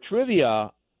our trivia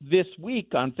this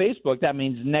week on Facebook. That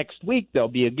means next week there'll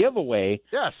be a giveaway.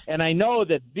 Yes. And I know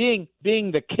that being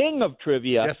the king of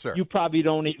trivia, yes, sir, you probably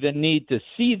don't even need to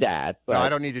see that. But... No, I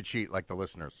don't need to cheat like the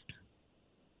listeners.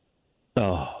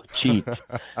 Oh, cheat.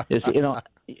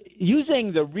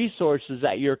 Using the resources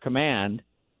at your command,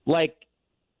 like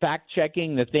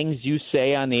fact-checking the things you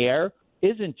say on the air,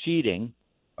 isn't cheating.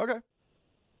 Okay.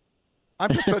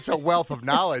 I'm just such a wealth of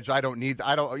knowledge. They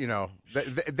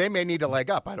may need a leg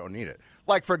up. I don't need it.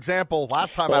 Like, for example,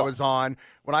 last time I was on,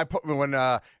 when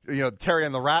Terry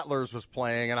and the Rattlers was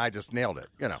playing, and I just nailed it,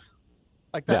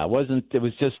 like that. Yeah, it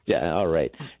was just, all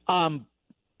right.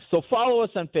 So follow us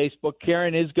on Facebook.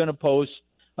 Karen is going to post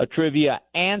a trivia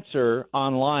answer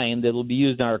online that'll be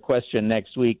used in our question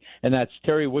next week, and that's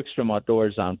Terry Wickstrom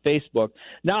Outdoors on Facebook.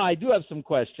 Now, I do have some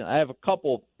questions. I have a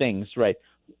couple things, right?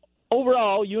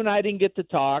 Overall, you and I didn't get to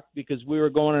talk because we were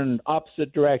going in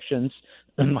opposite directions.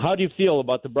 How do you feel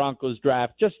about the Broncos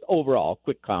draft? Just overall,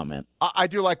 quick comment. I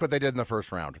do like what they did in the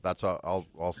first round. That's I'll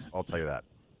tell you that.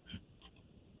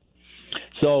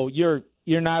 So you're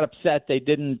not upset they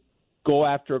didn't go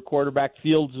after a quarterback?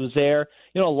 Fields was there.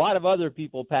 A lot of other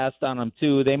people passed on him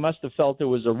too. They must have felt there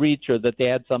was a reach, or that they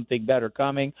had something better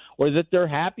coming, or that they're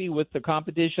happy with the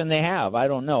competition they have. I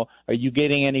don't know. Are you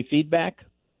getting any feedback?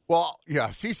 Well,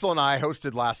 yeah, Cecil and I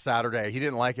hosted last Saturday. He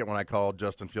didn't like it when I called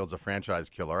Justin Fields a franchise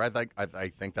killer. I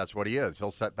think that's what he is. He'll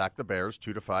set back the Bears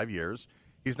 2 to 5 years.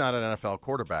 He's not an NFL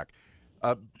quarterback.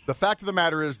 The fact of the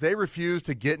matter is they refuse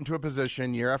to get into a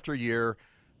position year after year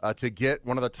to get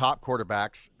one of the top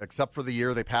quarterbacks, except for the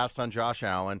year they passed on Josh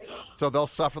Allen. So they'll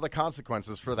suffer the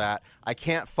consequences for that. I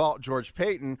can't fault George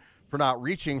Paton for not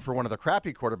reaching for one of the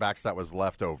crappy quarterbacks that was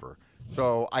left over.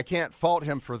 So I can't fault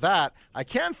him for that. I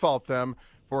can fault them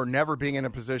for never being in a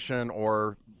position,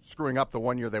 or screwing up the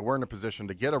 1 year they were in a position,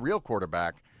 to get a real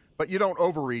quarterback. But you don't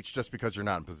overreach just because you're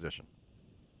not in position.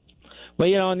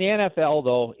 Well, in the NFL,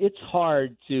 though, it's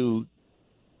hard to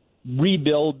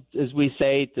rebuild, as we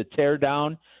say, to tear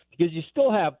down, because you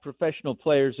still have professional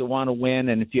players that want to win.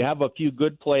 And if you have a few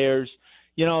good players,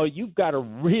 you've got to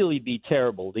really be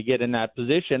terrible to get in that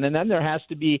position. And then there has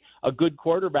to be a good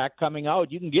quarterback coming out.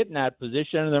 You can get in that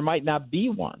position, and there might not be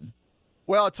one.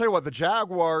 Well, I'll tell you what, the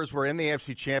Jaguars were in the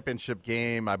AFC Championship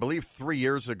game, I believe 3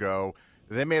 years ago.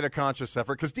 They made a conscious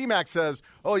effort, because D-Mac says,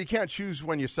 you can't choose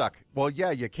when you suck. Well,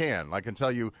 yeah, you can. I can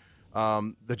tell you,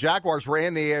 the Jaguars were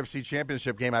in the AFC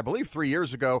Championship game, I believe 3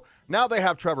 years ago. Now they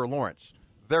have Trevor Lawrence.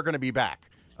 They're going to be back.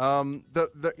 The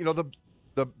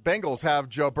Bengals have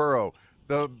Joe Burrow.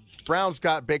 The Browns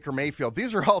got Baker Mayfield.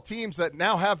 These are all teams that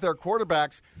now have their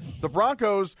quarterbacks. The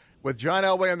Broncos, with John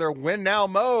Elway in their win now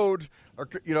mode,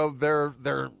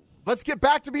 they're let's get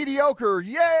back to mediocre.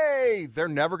 Yay! They're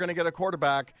never going to get a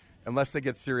quarterback unless they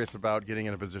get serious about getting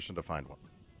in a position to find one.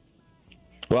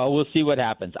 Well, we'll see what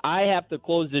happens. I have to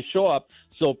close this show up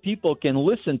so people can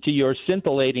listen to your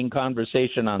scintillating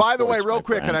conversation on By the sports, way, real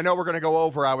quick, friend. and I know we're going to go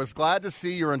over, I was glad to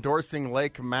see you're endorsing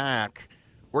Lake Mac.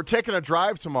 We're taking a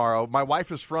drive tomorrow. My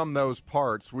wife is from those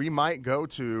parts. We might go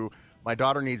to, my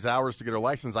daughter needs hours to get her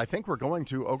license. I think we're going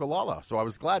to Ogallala. So I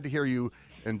was glad to hear you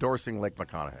endorsing Lake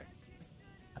McConaughey.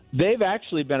 They've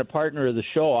actually been a partner of the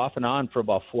show off and on for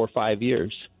about 4 or 5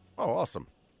 years. Oh, awesome.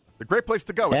 A great place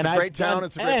to go. It's a great town.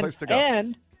 It's a great place to go.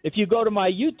 if you go to my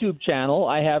YouTube channel,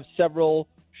 I have several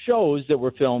shows that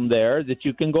were filmed there that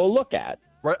you can go look at.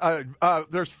 Right,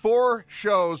 there's 4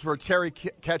 shows where Terry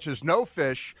catches no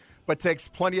fish, but takes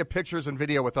plenty of pictures and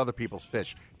video with other people's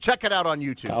fish. Check it out on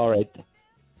YouTube. All right.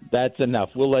 That's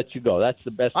enough. We'll let you go. That's the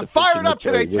best. I'm fired up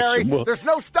today, Terry. There's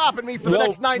no stopping me for the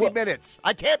next 90 minutes.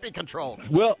 I can't be controlled.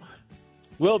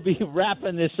 We'll be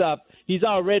wrapping this up. He's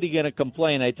already going to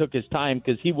complain I took his time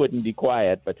because he wouldn't be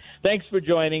quiet. But thanks for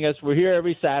joining us. We're here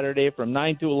every Saturday from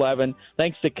 9 to 11.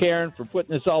 Thanks to Karen for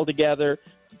putting this all together.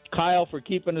 Kyle for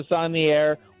keeping us on the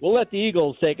air. We'll let the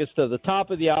Eagles take us to the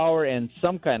top of the hour and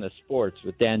some kind of sports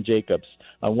with Dan Jacobs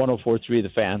on 104.3 The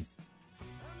Fan.